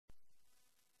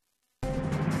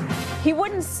He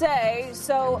wouldn't say,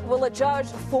 so will a judge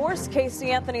force Casey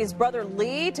Anthony's brother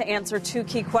Lee to answer two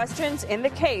key questions in the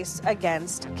case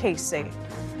against Casey?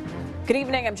 Good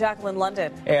evening, I'm Jacqueline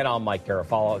London. And I'm Mike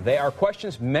Garofalo. They are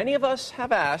questions many of us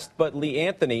have asked, but Lee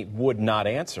Anthony would not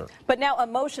answer. But now a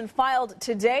motion filed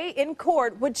today in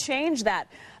court would change that.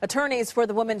 Attorneys for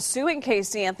the woman suing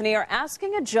Casey Anthony are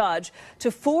asking a judge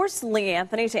to force Lee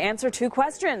Anthony to answer two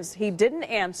questions he didn't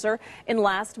answer in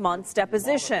last month's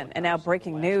deposition. And now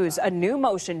breaking news, a new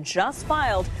motion just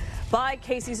filed by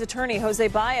Casey's attorney, Jose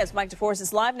Baez. Mike DeForest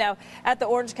is live now at the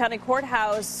Orange County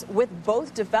Courthouse with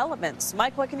both developments.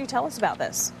 Mike, what can you tell us about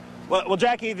this? Well,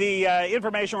 Jackie, the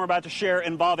information we're about to share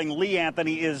involving Lee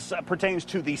Anthony pertains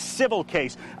to the civil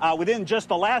case. Within just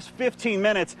the last 15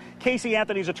 minutes, Casey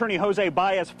Anthony's attorney, Jose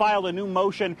Baez, filed a new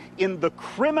motion in the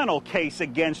criminal case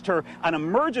against her, an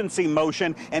emergency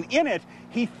motion, and in it,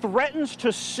 he threatens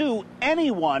to sue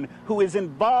anyone who is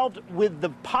involved with the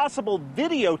possible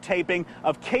videotaping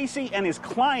of Casey and his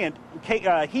client,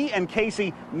 he and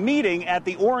Casey meeting at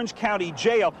the Orange County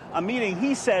Jail, a meeting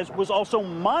he says was also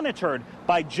monitored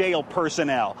by jail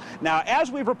personnel. Now,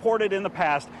 as we've reported in the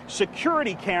past,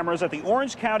 security cameras at the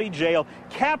Orange County Jail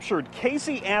captured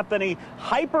Casey Anthony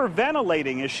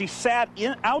hyperventilating as she sat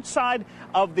outside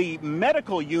of the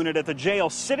medical unit at the jail,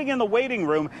 sitting in the waiting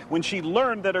room when she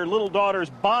learned that her little daughter's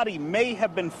body may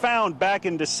have been found back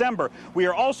in December. We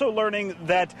are also learning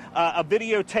that a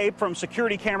videotape from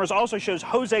security cameras also shows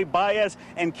Jose Baez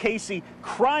and Casey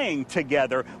crying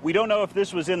together. We don't know if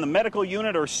this was in the medical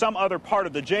unit or some other part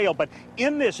of the jail, but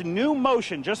in this new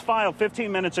motion just filed 15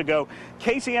 minutes ago,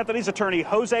 Casey Anthony's attorney,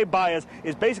 Jose Baez,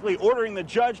 is basically ordering the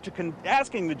judge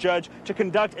asking the judge to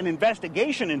conduct an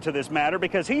investigation into this matter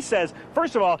because he says,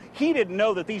 first of all, he didn't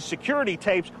know that these security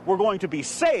tapes were going to be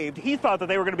saved. He thought that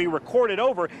they were going to be recorded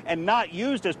over and not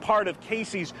used as part of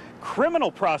Casey's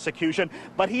criminal prosecution.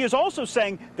 But he is also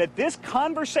saying that this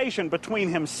conversation between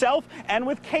himself and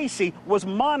with Casey was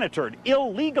monitored,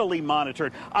 illegally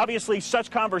monitored. Obviously,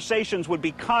 such conversations would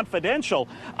be confidential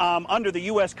under the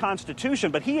U.S.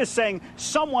 Constitution. But he is saying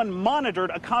someone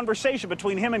monitored a conversation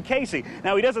between him and Casey.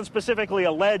 Now, he doesn't specifically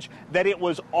allege that it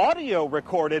was audio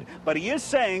recorded, but he is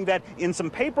saying that in some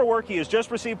paperwork he has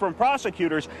just received from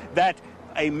prosecutors that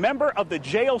a member of the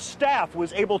jail staff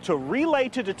was able to relay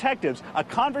to detectives a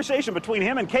conversation between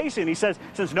him and Casey. And he says,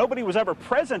 since nobody was ever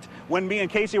present when me and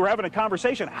Casey were having a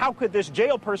conversation, how could this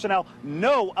jail personnel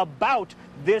know about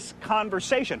this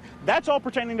conversation? That's all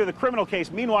pertaining to the criminal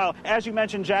case. Meanwhile, as you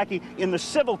mentioned, Jackie, in the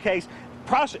civil case,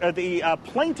 the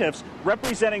plaintiffs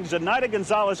representing Zenaida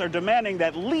Gonzalez are demanding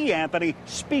that Lee Anthony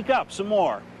speak up some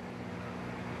more.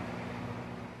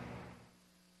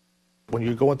 When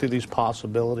you're going through these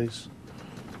possibilities,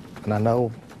 and I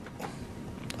know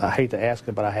I hate to ask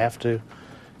it, but I have to,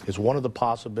 is one of the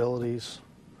possibilities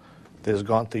that has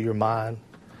gone through your mind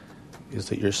is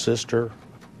that your sister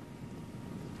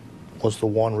was the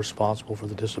one responsible for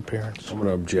the disappearance? I'm going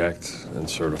to object and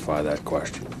certify that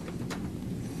question.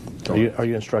 Are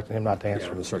you instructing him not to answer?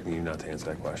 Yeah, I'm instructing you not to answer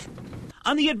that question.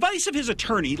 On the advice of his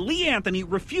attorney, Lee Anthony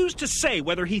refused to say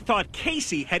whether he thought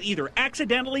Casey had either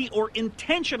accidentally or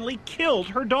intentionally killed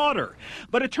her daughter.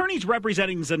 But attorneys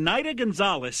representing Zenaida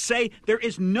Gonzalez say there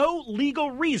is no legal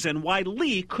reason why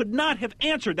Lee could not have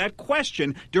answered that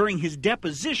question during his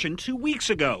deposition 2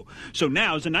 weeks ago. So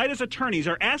now Zenaida's attorneys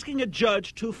are asking a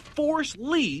judge to force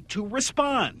Lee to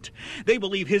respond. They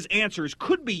believe his answers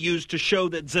could be used to show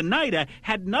that Zenaida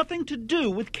had nothing to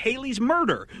do with Kaylee's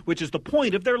murder, which is the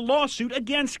point of their lawsuit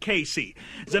against Casey.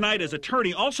 Zenaida's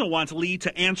attorney also wants Lee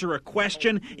to answer a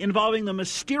question involving the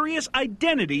mysterious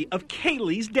identity of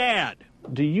Kaylee's dad.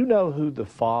 Do you know who the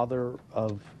father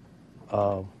of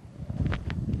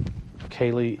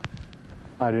Kaylee?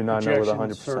 I do not know with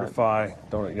 100%. Certify. You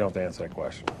don't have to answer that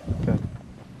question. Okay.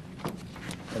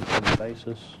 And for the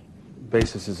basis?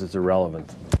 Basis is it's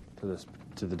irrelevant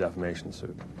to the defamation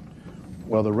suit.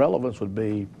 Well, the relevance would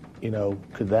be,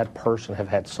 could that person have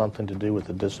had something to do with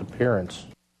the disappearance?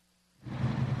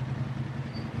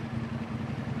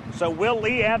 So will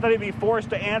Lee Anthony be forced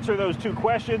to answer those two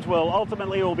questions? Well,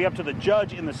 ultimately it will be up to the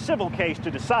judge in the civil case to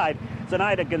decide.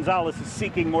 Zenaida Gonzalez is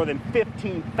seeking more than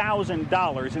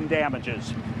 $15,000 in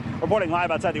damages. Reporting live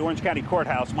outside the Orange County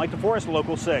Courthouse, Mike DeForest,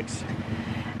 Local 6.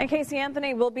 And Casey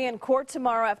Anthony will be in court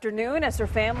tomorrow afternoon as her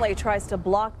family tries to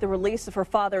block the release of her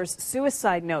father's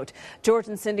suicide note. George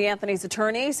and Cindy Anthony's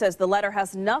attorney says the letter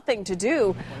has nothing to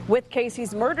do with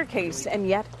Casey's murder case and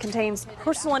yet contains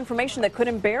personal information that could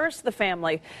embarrass the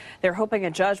family. They're hoping a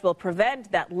judge will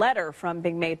prevent that letter from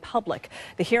being made public.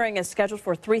 The hearing is scheduled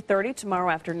for 3:30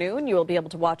 tomorrow afternoon. You will be able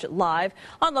to watch it live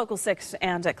on Local 6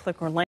 and at Click or Link.